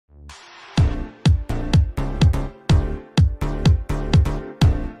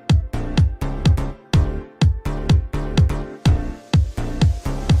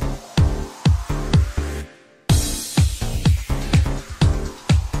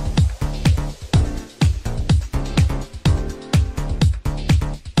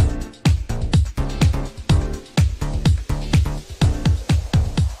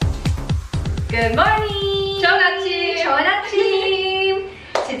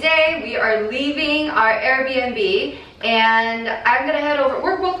are leaving our Airbnb and I'm gonna head over,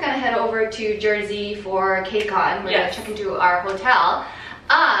 we're both gonna head over to Jersey for KCON. We're gonna check into our hotel.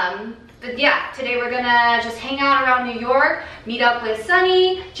 But yeah, today we're gonna just hang out around New York, meet up with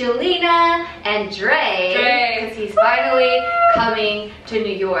Sunny, Jelena, and Dre, because he's finally coming to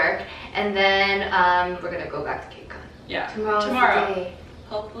New York. And then we're gonna go back to KCON. Yeah, tomorrow.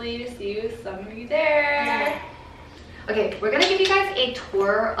 Hopefully to see some of you there. Yeah. Okay, we're gonna give you guys a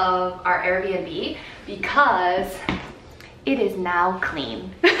tour of our Airbnb because it is now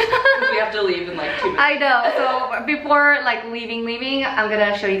clean. We have to leave in like 2 minutes. I know, so before like leaving, I'm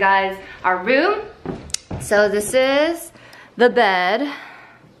gonna show you guys our room. So this is the bed.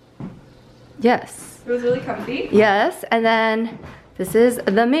 Yes. It was really comfy. Yes, and then this is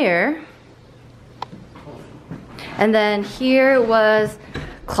the mirror. And then here was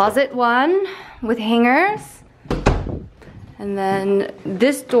closet 1 with hangers. And then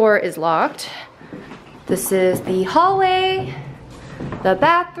this door is locked. This is the hallway. The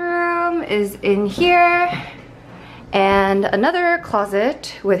bathroom is in here. And another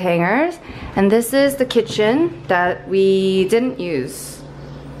closet with hangers. And this is the kitchen that we didn't use.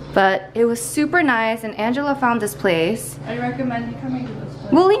 But it was super nice and Angela found this place. I recommend you coming to this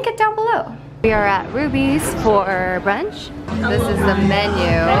place. We'll link it down below. We are at Ruby's for brunch. This is the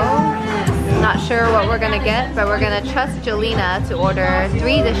menu. Not sure what we're gonna get, but we're gonna trust Jelena to order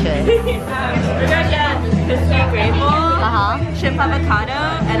 3 dishes. We're gonna get crispy gravy bowl, shrimp avocado,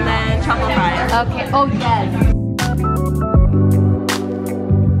 and then truffle fries. Okay, oh yes.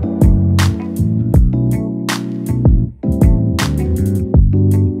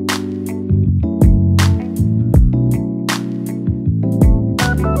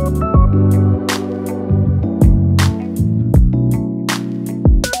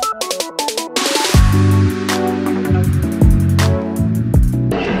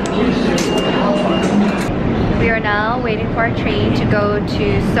 Waiting for our train to go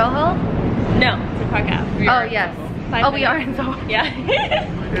to Soho? No, to Park Ave. Oh yes. We are in Soho. Yeah.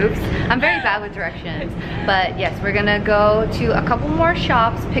 Oops. I'm very bad with directions. But yes, we're gonna go to a couple more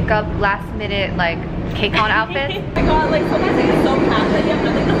shops, pick up last minute like KCON outfits. Oh my god, like sometimes it's so packed that you have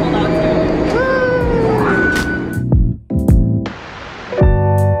nothing to hold on to. Woo!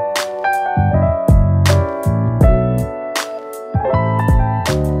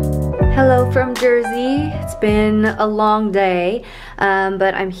 Hello from Jersey. It's been a long day,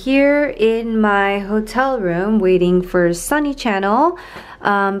 but I'm here in my hotel room waiting for Sunny Channel.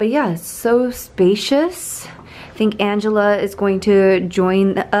 But yeah, it's so spacious. I think Angela is going to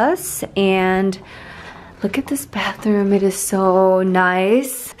join us, and look at this bathroom. It is so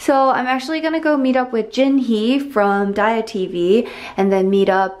nice. So I'm actually gonna go meet up with Jennie from Dia TV and then meet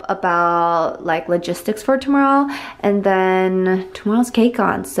up about like logistics for tomorrow. And then tomorrow's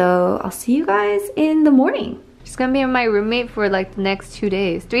KCON. So I'll see you guys in the morning. She's gonna be my roommate for like the next 2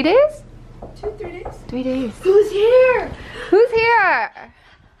 days. 3 days? 2, 3 days. 3 days. Who's here? Who's here?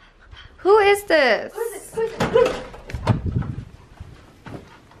 Who is this? Who is it? Who is it?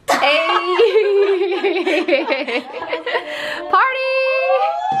 Hey! Party!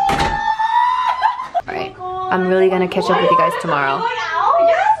 Alright, I'm really gonna catch up with you guys tomorrow.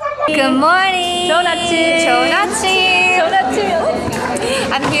 Good morning!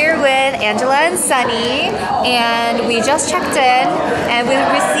 I'm here with Angela and Sunny, and we just checked in and we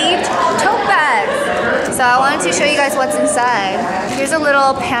received tote bags. So I wanted to show you guys what's inside. Here's a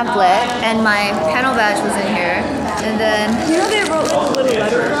little pamphlet, and my panel badge was in here. And then, You know they wrote a little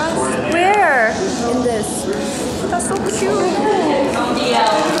letter for us? where? In this. That's so cute.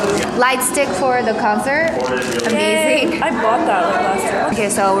 Yeah. Light stick for the concert. Amazing. Yay. I bought that like last year. Okay,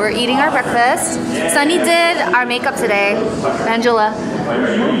 so we're eating our breakfast. Sunny did our makeup today. Angela.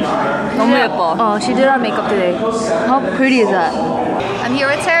 너무 예뻐. Oh, she did our makeup today. How pretty is that? I'm here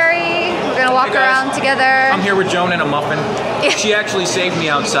with Terry. We're gonna walk around together. I'm here with Joan and a muffin. She actually saved me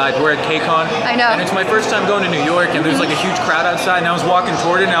outside. We're at KCON. I know. And it's my first time going to New York, and there's like a huge crowd outside, and I was walking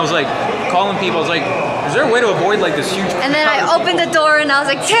toward it, and I was like calling people. I was like, is there a way to avoid like this huge crowd? And then I opened the door and I was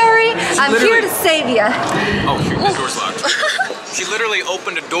like, Terry, I'm here to save you. Oh shoot, the door's locked. She literally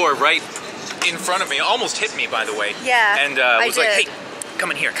opened a door right in front of me. Almost hit me, by the way. Yeah, And was like, hey,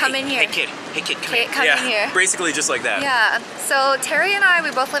 come in here. Come in here. Hey kid, come in. Come in here. Basically just like that. Yeah, so Terry and I,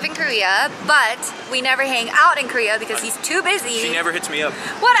 we both live in Korea, but we never hang out in Korea because he's too busy. She never hits me up.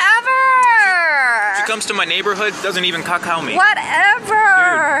 Whatever! She comes to my neighborhood, doesn't even kakao me. Whatever!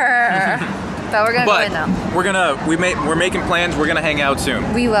 But we're gonna go in now. We're making plans, we're gonna hang out soon.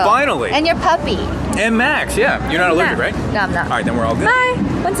 We will. Finally. And your puppy. And Max, yeah. You're not allergic, right? No, I'm not. Alright, then we're all good. Bye!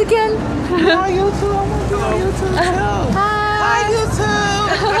 Once again. Hi, you too. Oh my god, you too. Hi! Hi, you too.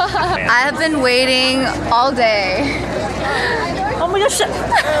 I have been waiting all day. Oh my gosh,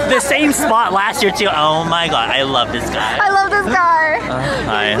 the same spot last year too. Oh my god, I love this guy. I love this guy.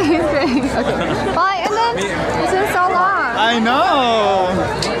 Hi. Same thing. Okay. Bye, and then it's been so long. I know.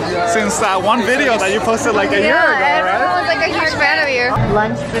 Since that one video that you posted like a year ago, right? Everyone was like a huge fan of you.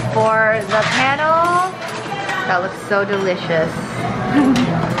 Lunch before the panel. That looks so delicious.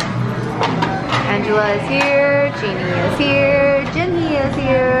 Angela is here, Jennie is here, Jennie is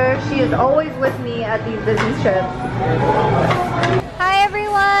here. She is always with me at these business trips. Hi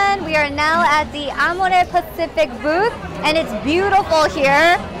everyone, we are now at the AmorePacific booth and it's beautiful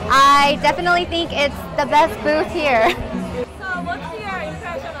here. I definitely think it's the best booth here. So what's your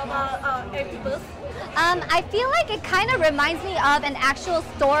impression about AP booth? I feel like it kind of reminds me of an actual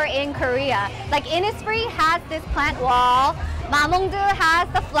store in Korea. Like Innisfree has this plant wall, Mamongdu has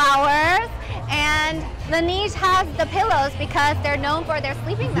the flowers, and Laneige has the pillows because they're known for their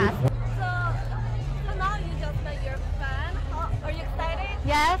sleeping masks. So now you just met your fan. Are you excited?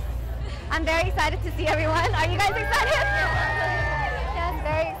 Yes, I'm very excited to see everyone. Are you guys excited? Yes,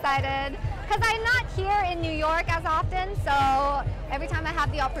 very excited. Because I'm not here in New York as often, so every time I have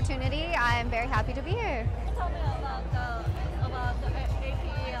the opportunity, I'm very happy to be here. Tell me about the AP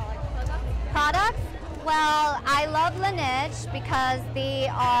like Products? Well, I love Laneige because they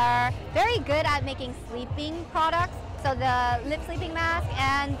are very good at making sleeping products. So the lip sleeping mask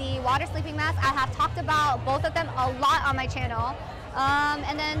and the water sleeping mask, I have talked about both of them a lot on my channel.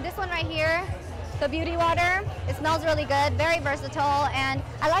 And then this one right here, the beauty water, it smells really good, very versatile, and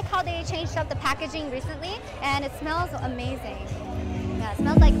I like how they changed up the packaging recently, and it smells amazing. Yeah, it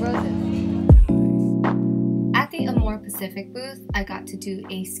smells like roses. At the AmorePacific booth, I got to do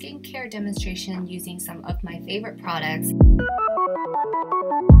a skincare demonstration using some of my favorite products.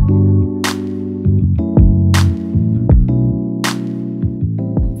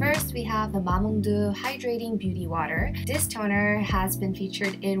 First, we have the Mamongdu Hydrating Beauty Water. This toner has been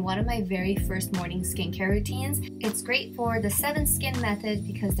featured in one of my very first morning skincare routines. It's great for the 7 skin method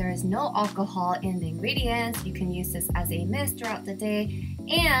because there is no alcohol in the ingredients. You can use this as a mist throughout the day,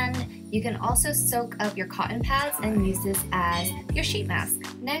 and you can also soak up your cotton pads and use this as your sheet mask.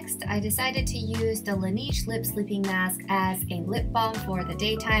 Next, I decided to use the Laneige Lip Sleeping Mask as a lip balm for the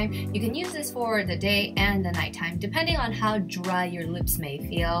daytime. You can use this for the day and the nighttime, depending on how dry your lips may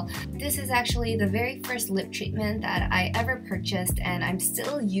feel. This is actually the very first lip treatment that I ever purchased, and I'm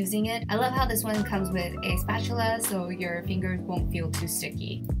still using it. I love how this one comes with a spatula, so your fingers won't feel too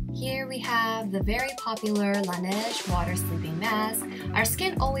sticky. Here we have the very popular Laneige Water Sleeping Mask. Our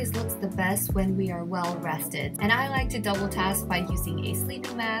skin always looks the best when we are well rested, and I like to double task by using a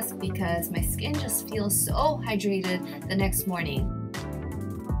sleeping mask because my skin just feels so hydrated the next morning.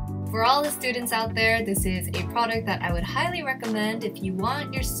 For all the students out there, this is a product that I would highly recommend if you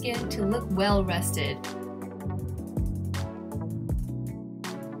want your skin to look well rested.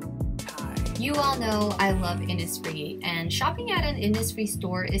 You all know I love Innisfree, and shopping at an Innisfree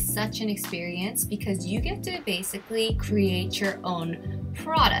store is such an experience because you get to basically create your own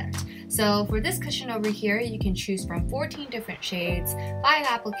product. So for this cushion over here, you can choose from 14 different shades, 5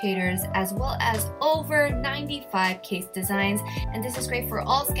 applicators, as well as over 95 case designs, and this is great for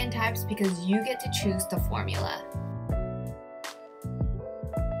all skin types because you get to choose the formula.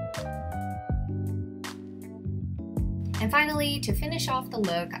 And finally, to finish off the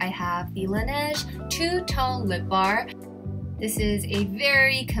look, I have the Laneige Two-Tone Lip Bar. This is a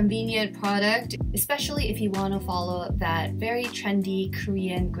very convenient product, especially if you want to follow that very trendy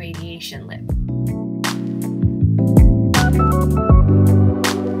Korean gradation lip.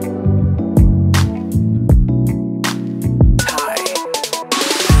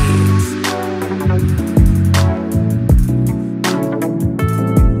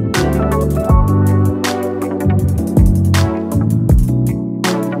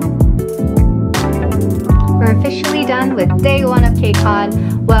 With day 1 of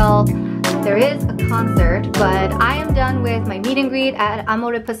KCON. Well, there is a concert, but I am done with my meet and greet at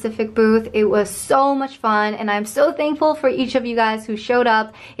AmorePacific booth. It was so much fun, and I'm so thankful for each of you guys who showed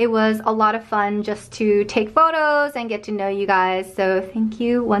up. It was a lot of fun just to take photos and get to know you guys, so thank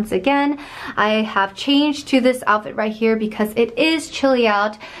you once again. I have changed to this outfit right here because it is chilly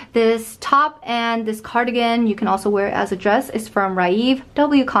out. This top and this cardigan, you can also wear it as a dress, is from Heize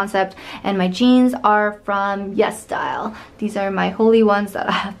W Concept, and my jeans are from Yes Style. These are my holy ones that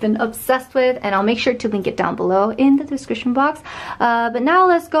I have been obsessed with, and I'll make sure to link it down below in the description box. But now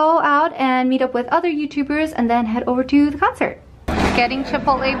let's go out and meet up with other YouTubers and then head over to the concert. Getting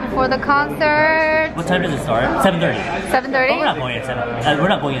Chipotle before the concert. What time does it start? 7:30. 7:30? But we're not going at 7. We're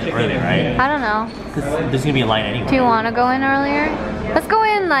not going in early, right? I don't know. Because there's gonna be a line anyway. Do you want to go in earlier? Let's go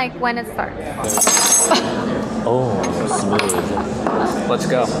in like when it starts. Oh, smooth. Let's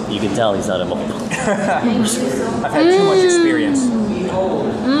go. You can tell he's not a mole. I've had too much experience.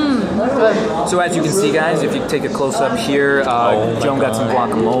 So as you can see, guys, if you take a close up here, Joan got some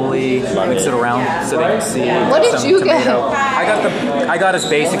guacamole. Mix it around so they can see. What did you tomato. get? I got as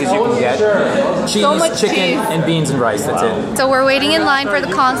basic as you can get. Cheese, much chicken, cheese. and beans and rice. That's it. So we're waiting in line for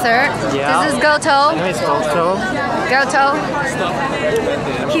the concert. Yeah. This is Goto. It's Soulful. Goto.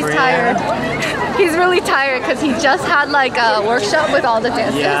 He's tired. He's really tired because he just had like a workshop with all the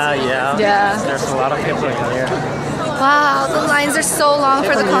dancers. Yeah. There's a lot of people in here. Wow, the lines are so long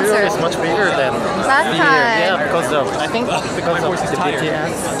for the New York concert. is much bigger than Last time. Yeah, because of the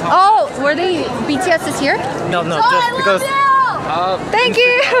BTS. Oh, were they BTS is here? No, just because Thank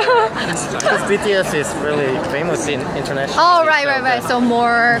you. because BTS is really famous in international. Oh, right. So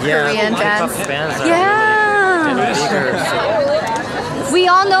more Korean K-pop fans. fans are Yeah. bigger. So. We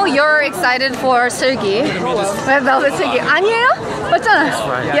all know you're excited for Sergi. Red Velvet Sergi. 아니에요? 맞잖아.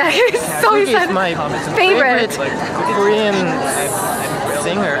 right. Yeah, he's so He's excited. my favorite. Korean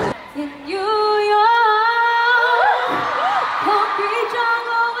singer.